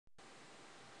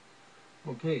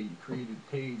Okay, you created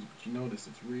a page, but you notice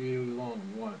it's really long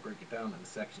and you want to break it down into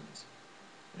sections.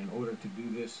 In order to do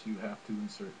this, you have to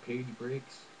insert page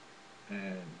breaks,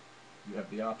 and you have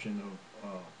the option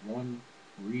of one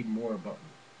read more button.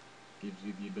 Gives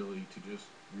you the ability to just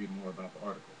read more about the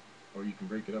article. Or you can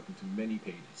break it up into many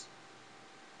pages.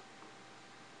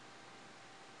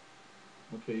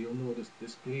 Okay, you'll notice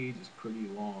this page is pretty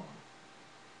long.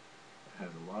 It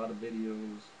has a lot of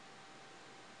videos,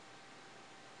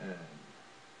 and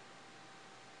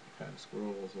it kind of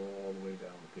scrolls all the way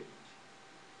down the page.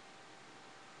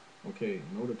 Okay,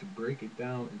 in order to break it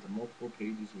down into multiple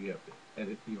pages, we have to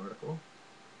edit the article.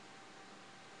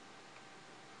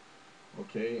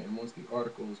 Okay, and once the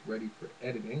article is ready for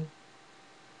editing,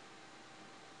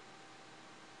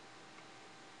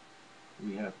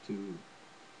 we have to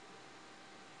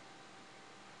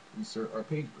insert our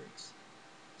page breaks.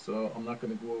 So I'm not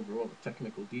going to go over all the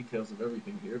technical details of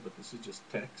everything here, but this is just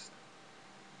text.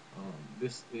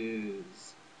 This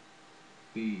is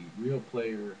the real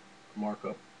player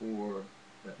markup for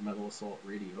that Metal Assault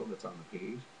radio that's on the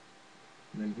page.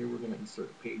 And then here we're going to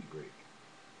insert a page break.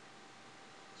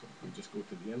 So if we just go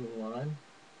to the end of the line,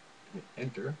 hit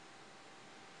enter,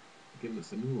 it gives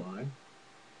us a new line.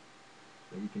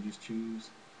 Then we can just choose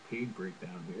page break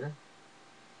down here.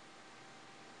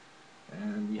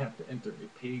 And we have to enter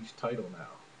a page title now.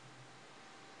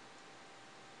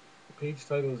 The page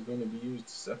title is going to be used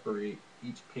to separate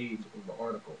each page of the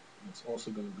article. And it's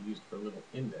also going to be used for a little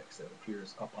index that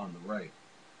appears up on the right.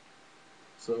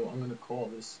 So I'm going to call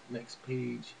this next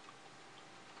page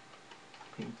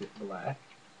Paint It Black.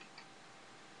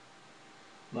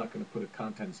 I'm not going to put a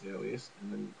contents alias,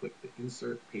 and then you click the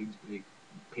Insert Page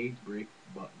Break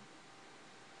button.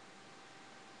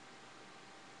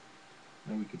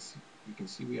 Now we can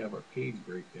see we have our page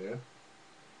break there.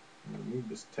 I'm going to move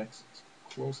this text as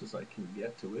close as I can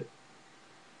get to it,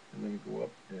 and then go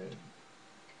up and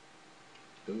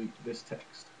delete this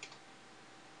text,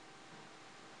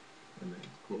 and then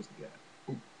close the gap.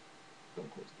 Ooh,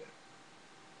 don't close the gap.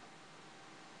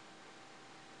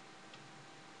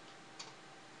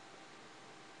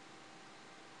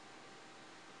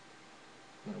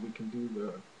 Now we can do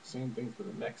the same thing for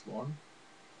the next one.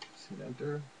 Just hit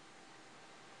enter,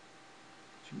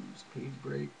 choose page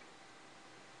break,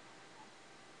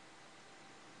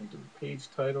 enter the page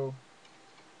title,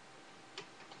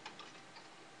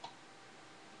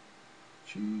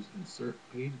 choose insert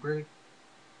page break,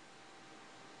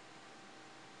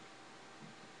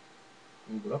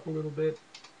 move it up a little bit,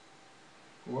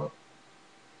 go up,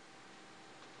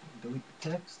 delete the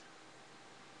text.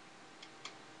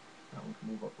 Now we can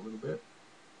move up a little bit,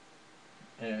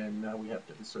 and now we have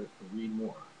to insert the read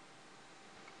more.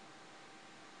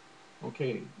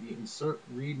 Okay, the insert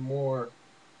read more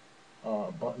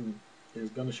button is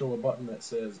going to show a button that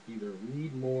says either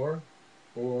read more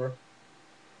or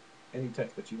any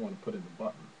text that you want to put in the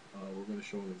button. We're going to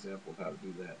show an example of how to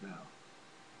do that now.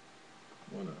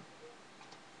 I want to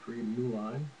create a new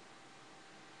line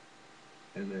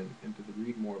and then enter the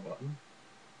read more button.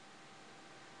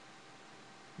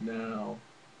 Now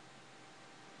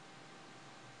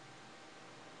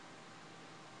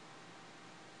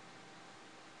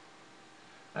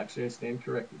actually I stand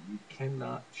corrected. You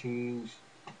cannot change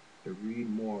the read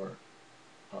more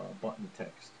button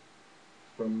text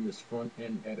from this front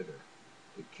end editor.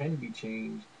 It can be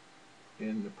changed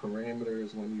in the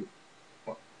parameters when you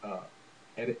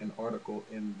edit an article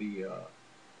in the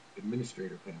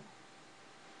administrator panel.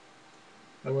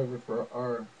 However, for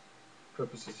our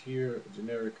purposes here, a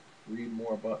generic read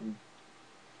more button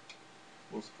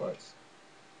will suffice.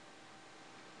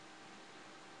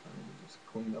 I'm going to just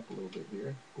clean up a little bit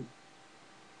here. Ooh.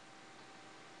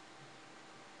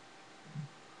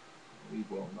 Leave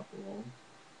well enough alone.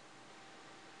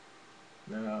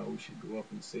 Now we should go up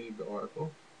and save the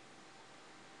article.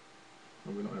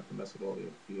 And we don't have to mess with all the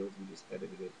other fields, we just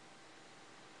edited it.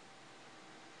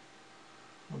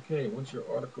 Okay, once your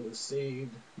article is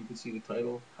saved, you can see the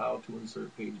title, How to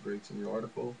Insert Page Breaks in Your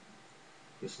Article.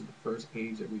 This is the first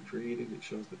page that we created. It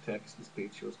shows the text. This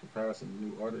page shows comparison of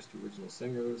new artists to original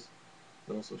singers.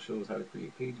 It also shows how to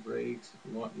create page breaks. If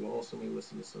you want, you also may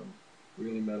listen to some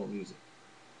really metal music.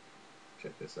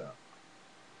 Check this out.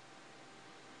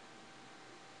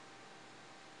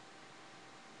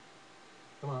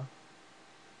 Come on.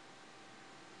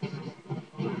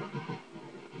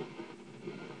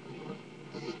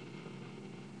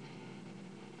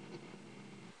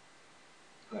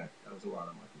 Alright, that was a lot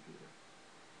on my computer.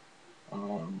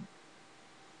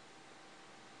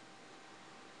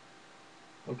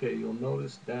 Okay, you'll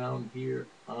notice down here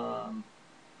on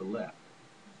the left,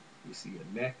 you see a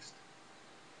next,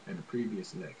 and the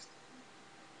previous next.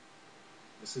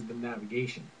 This is the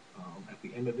navigation. At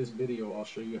the end of this video, I'll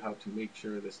show you how to make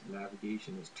sure this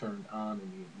navigation is turned on in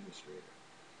the administrator.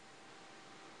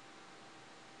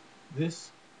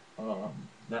 This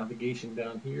navigation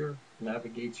down here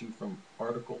navigates you from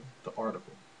article to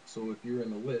article. So if you're in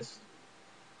the list,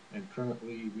 and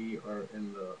currently we are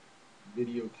in the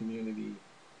video community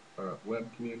or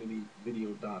web community video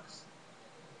docs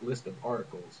list of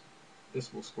articles,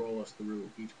 this will scroll us through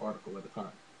each article at a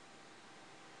time.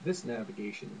 This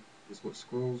navigation is what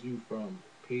scrolls you from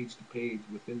page to page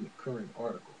within the current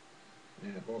article,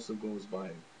 and it also goes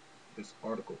by this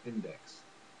article index.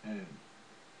 And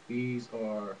these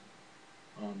are,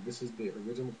 this is the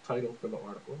original title for the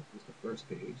article, is the first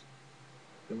page.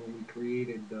 Then when we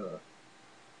created the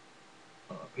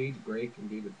page break and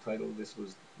gave it a title, this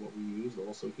was what we used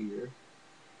also here.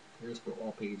 Here's for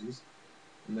all pages.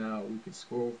 Now we can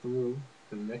scroll through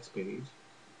to the next page.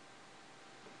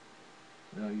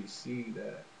 Now you see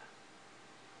that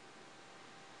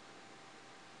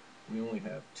we only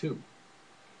have 2.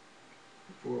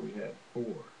 Before we had 4.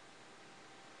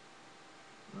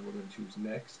 Now we're going to choose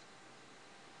next.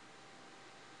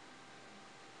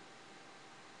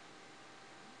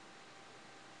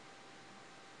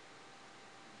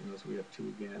 Notice we have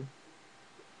 2 again.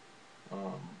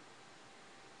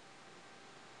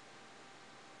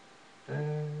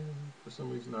 And for some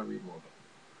reason I read more button.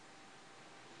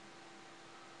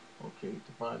 Okay,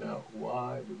 to find out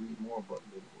why the read more button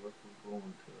didn't work, we're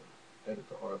going to edit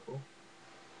the article.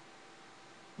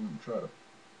 I'm going to try to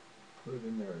put it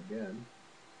in there again.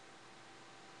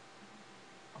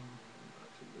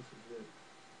 Actually, this is it.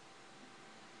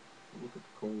 Look at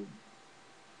the code.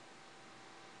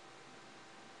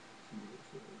 See what it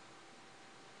says.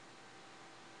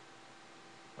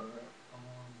 Alright,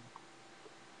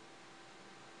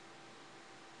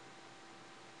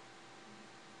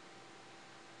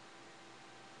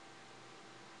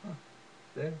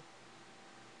 there.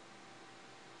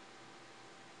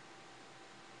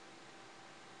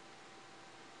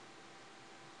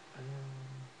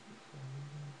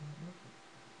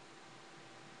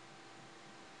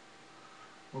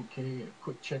 Okay, a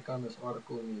quick check on this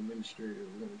article in the administrator.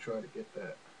 We're going to try to get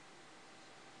that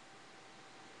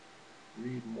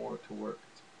read more to work.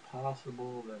 It's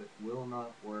possible that it will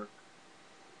not work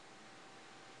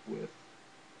with,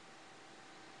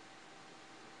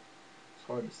 it's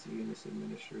hard to see in this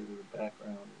administrator, the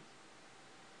background is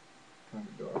kind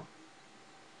of dark.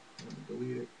 I'm going to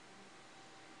delete it.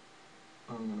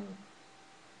 I'm going to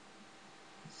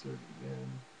insert it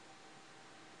again.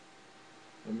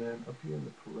 And then up here in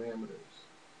the parameters,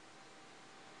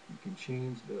 you can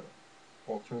change the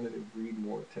alternative read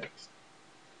more text.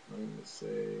 I'm going to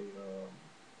say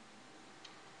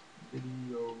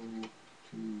video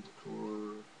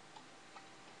tutorial.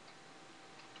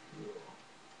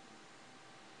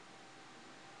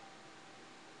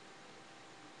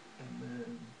 And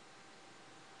then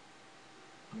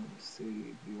I'm going to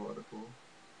save the article.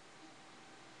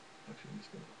 Actually, I'm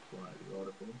just going to apply the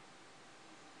article.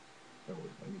 That way,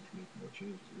 if I need to make more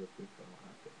changes real quick, I don't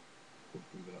have to go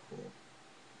through that whole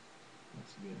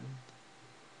once again.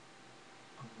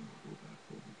 I'm going to go back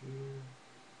over here.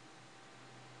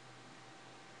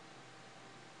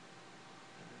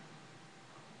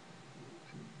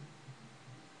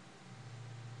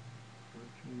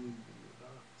 Working video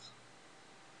docs.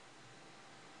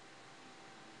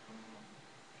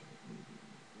 Maybe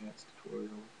an advanced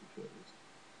tutorial because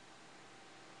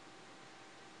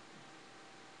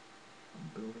I'm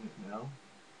building it now.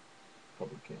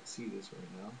 Public can't see this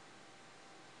right now.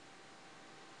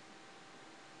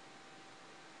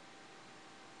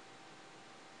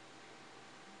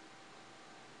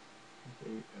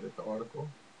 Okay, edit the article.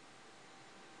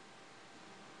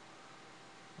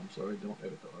 I'm sorry, don't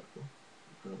edit the article. I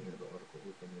currently have the article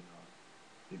open in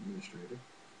the administrator.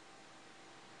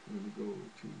 I'm going to go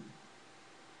to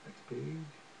next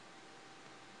page.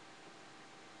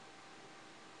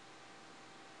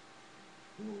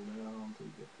 Scroll down until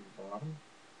we get to the bottom.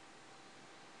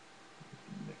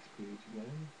 Next page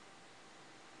again.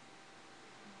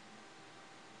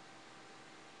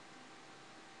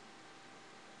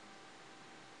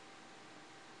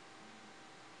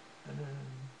 And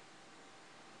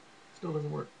still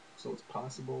doesn't work. So it's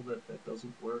possible that that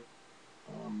doesn't work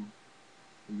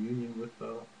in union with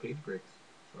page breaks.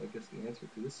 So I guess the answer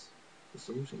to this, the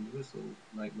solution to this little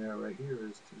nightmare right here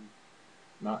is to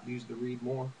not use the read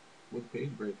more with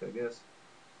page break, I guess.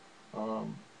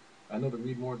 I know the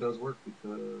read more does work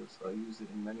because I use it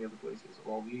in many other places.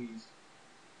 All these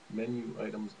menu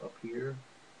items up here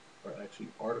are actually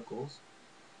articles.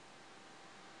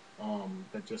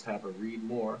 that just have a read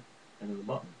more and then the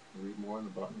button, read more and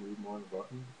the button, read more and the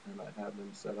button, and I have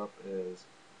them set up as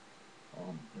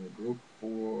in a group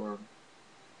for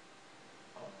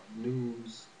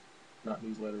news, not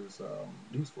newsletters,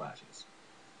 news flashes,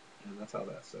 and that's how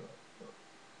that's set up. But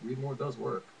read more does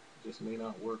work, it just may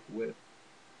not work with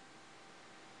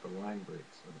the line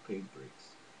breaks or the page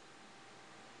breaks.